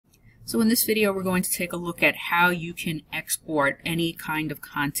So in this video, we're going to take a look at how you can export any kind of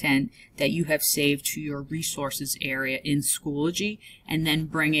content that you have saved to your resources area in Schoology and then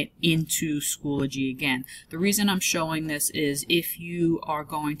bring it into Schoology again. The reason I'm showing this is if you are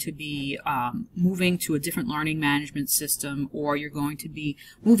going to be moving to a different learning management system, or you're going to be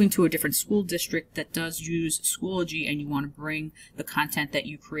moving to a different school district that does use Schoology and you want to bring the content that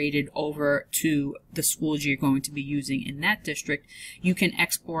you created over to the Schoology you're going to be using in that district, you can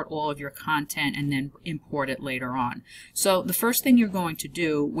export all of your content and then import it later on. So the first thing you're going to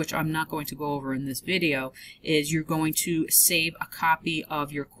do, which I'm not going to go over in this video, is you're going to save a copy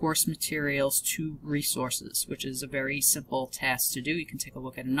of your course materials to resources, which is a very simple task to do. You can take a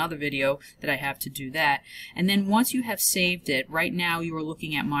look at another video that I have to do that. And then once you have saved it, right now you are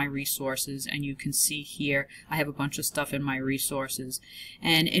looking at my resources, and you can see here I have a bunch of stuff in my resources.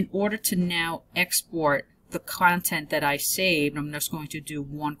 And in order to now export the content that I saved, I'm just going to do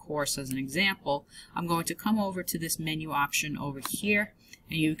one course as an example. I'm going to come over to this menu option over here,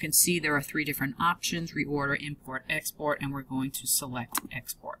 and you can see there are three different options: reorder, import, export, and we're going to select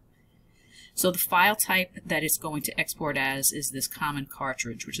export. So the file type that it's going to export as is this common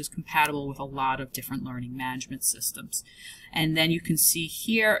cartridge, which is compatible with a lot of different learning management systems. And then you can see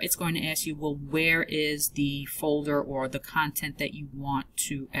here it's going to ask you, well, where is the folder or the content that you want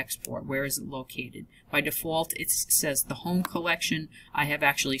to export? Where is it located? By default, it says the home collection. I have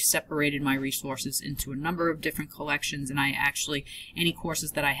actually separated my resources into a number of different collections, and any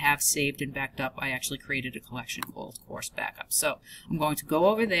courses that I have saved and backed up, I actually created a collection called Course Backup. So I'm going to go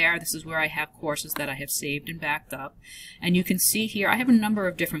over there. This is where I have courses that I have saved and backed up. And you can see here I have a number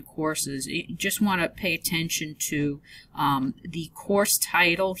of different courses. You just want to pay attention to the course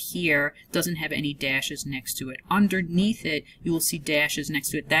title here doesn't have any dashes next to it. Underneath it, you will see dashes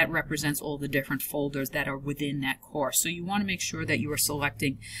next to it. That represents all the different folders that are within that course. So you want to make sure that you are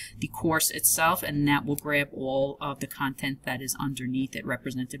selecting the course itself, and that will grab all of the content that is underneath it,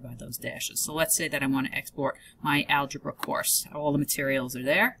 represented by those dashes. So let's say that I want to export my algebra course. All the materials are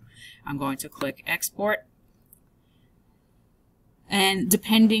there. I'm going to click export. And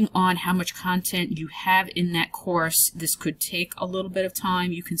depending on how much content you have in that course, this could take a little bit of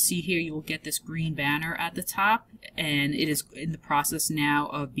time. You can see here you will get this green banner at the top, and it is in the process now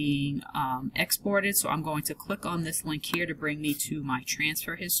of being exported. So I'm going to click on this link here to bring me to my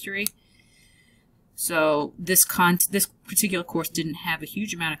transfer history. So this particular course didn't have a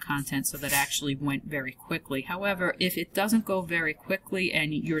huge amount of content, so that actually went very quickly. However, if it doesn't go very quickly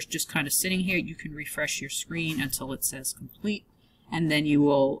and you're just kind of sitting here, you can refresh your screen until it says complete. And then you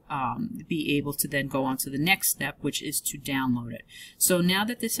will be able to then go on to the next step, which is to download it. So now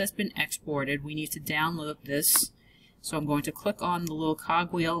that this has been exported, we need to download this. So I'm going to click on the little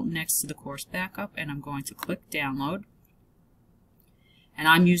cogwheel next to the course backup, and I'm going to click download. And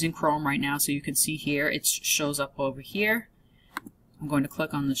I'm using Chrome right now, so you can see here it shows up over here. I'm going to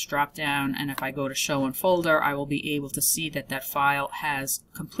click on this drop down, and if I go to show in folder, I will be able to see that that file has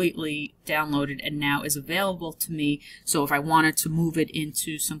completely downloaded and now is available to me. So if I wanted to move it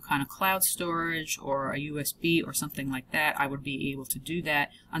into some kind of cloud storage or a USB or something like that, I would be able to do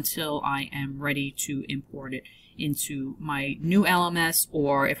that until I am ready to import it into my new LMS,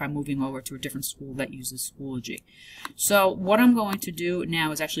 or if I'm moving over to a different school that uses Schoology. So what I'm going to do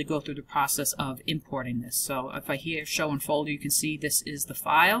now is actually go through the process of importing this. So if I here show in folder, you can see this is the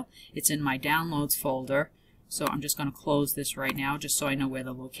file. It's in my downloads folder. So I'm just going to close this right now just so I know where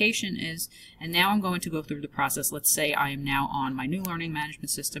the location is. And now I'm going to go through the process. Let's say I am now on my new learning management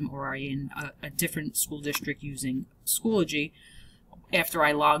system, or I'm in a different school district using Schoology. After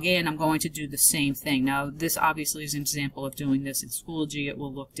I log in, I'm going to do the same thing. Now, this obviously is an example of doing this in Schoology. It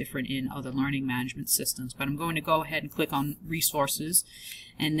will look different in other learning management systems. But I'm going to go ahead and click on Resources,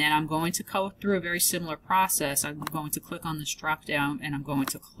 and then I'm going to go through a very similar process. I'm going to click on this drop down, and I'm going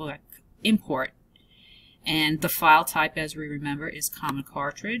to click Import. And the file type, as we remember, is common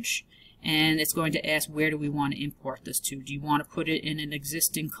cartridge. And it's going to ask, where do we want to import this to? Do you want to put it in an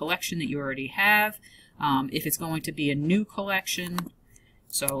existing collection that you already have? If it's going to be a new collection,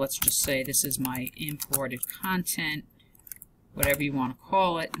 so let's just say this is my imported content, whatever you want to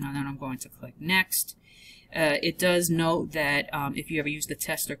call it, and then I'm going to click Next. It does note that if you ever use the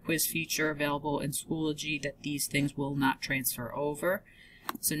test or quiz feature available in Schoology, that these things will not transfer over.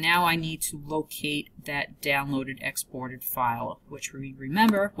 So now I need to locate that downloaded exported file, which we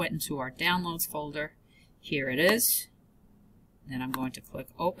remember went into our downloads folder. Here it is. Then I'm going to click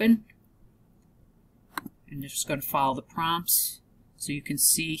Open. And just going to follow the prompts. So you can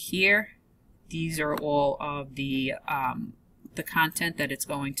see here, these are all of the content that it's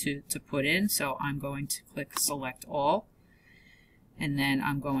going to put in. So I'm going to click Select All. and then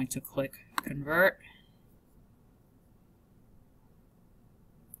I'm going to click Convert.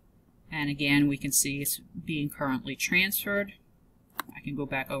 And again, we can see it's being currently transferred. I can go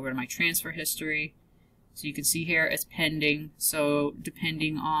back over to my transfer history. So you can see here it's pending. So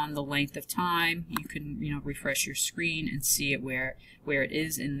depending on the length of time, you can refresh your screen and see it where it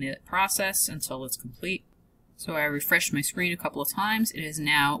is in the process until it's complete. So I refreshed my screen a couple of times. It has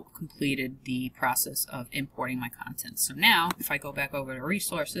now completed the process of importing my content. So now if I go back over to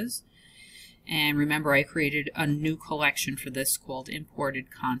resources, and remember I created a new collection for this called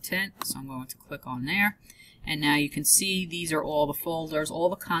imported content. So I'm going to click on there. And now you can see these are all the folders, all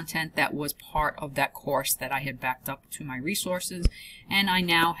the content that was part of that course that I had backed up to my resources. And I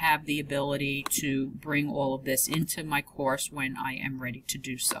now have the ability to bring all of this into my course when I am ready to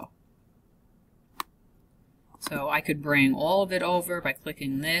do so. So I could bring all of it over by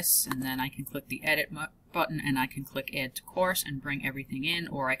clicking this, and then I can click the Edit button and I can click Add to Course and bring everything in,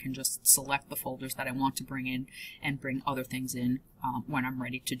 or I can just select the folders that I want to bring in and bring other things in when I'm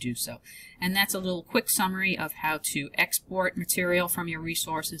ready to do so. And that's a little quick summary of how to export material from your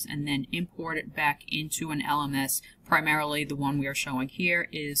resources and then import it back into an LMS. Primarily the one we are showing here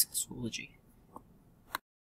is Schoology.